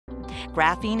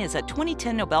Graphene is a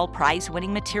 2010 Nobel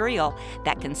Prize-winning material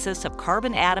that consists of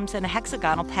carbon atoms in a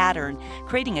hexagonal pattern,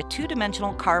 creating a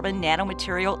two-dimensional carbon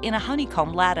nanomaterial in a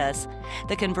honeycomb lattice.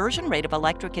 The conversion rate of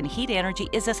electric and heat energy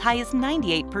is as high as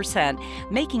 98%,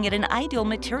 making it an ideal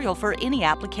material for any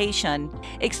application.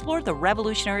 Explore the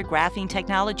revolutionary graphene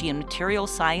technology in material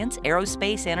science,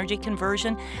 aerospace, energy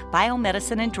conversion,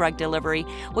 biomedicine, and drug delivery,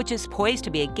 which is poised to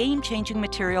be a game-changing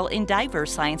material in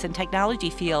diverse science and technology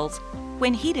fields.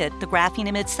 When heated, the graphene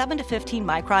emits 7 to 15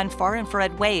 micron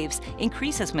far-infrared waves,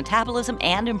 increases metabolism,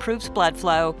 and improves blood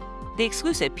flow. The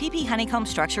exclusive PP honeycomb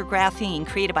structure graphene,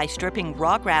 created by stripping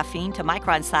raw graphene to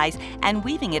micron size and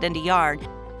weaving it into yarn,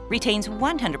 retains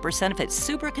 100% of its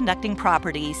superconducting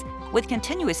properties. With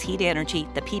continuous heat energy,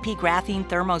 the PP Graphene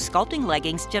Thermo-Sculpting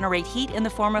Leggings generate heat in the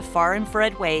form of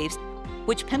far-infrared waves,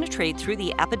 which penetrate through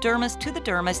the epidermis to the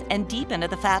dermis and deep into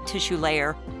the fat tissue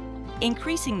layer,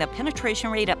 increasing the penetration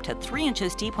rate up to 3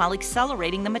 inches deep while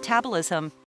accelerating the metabolism.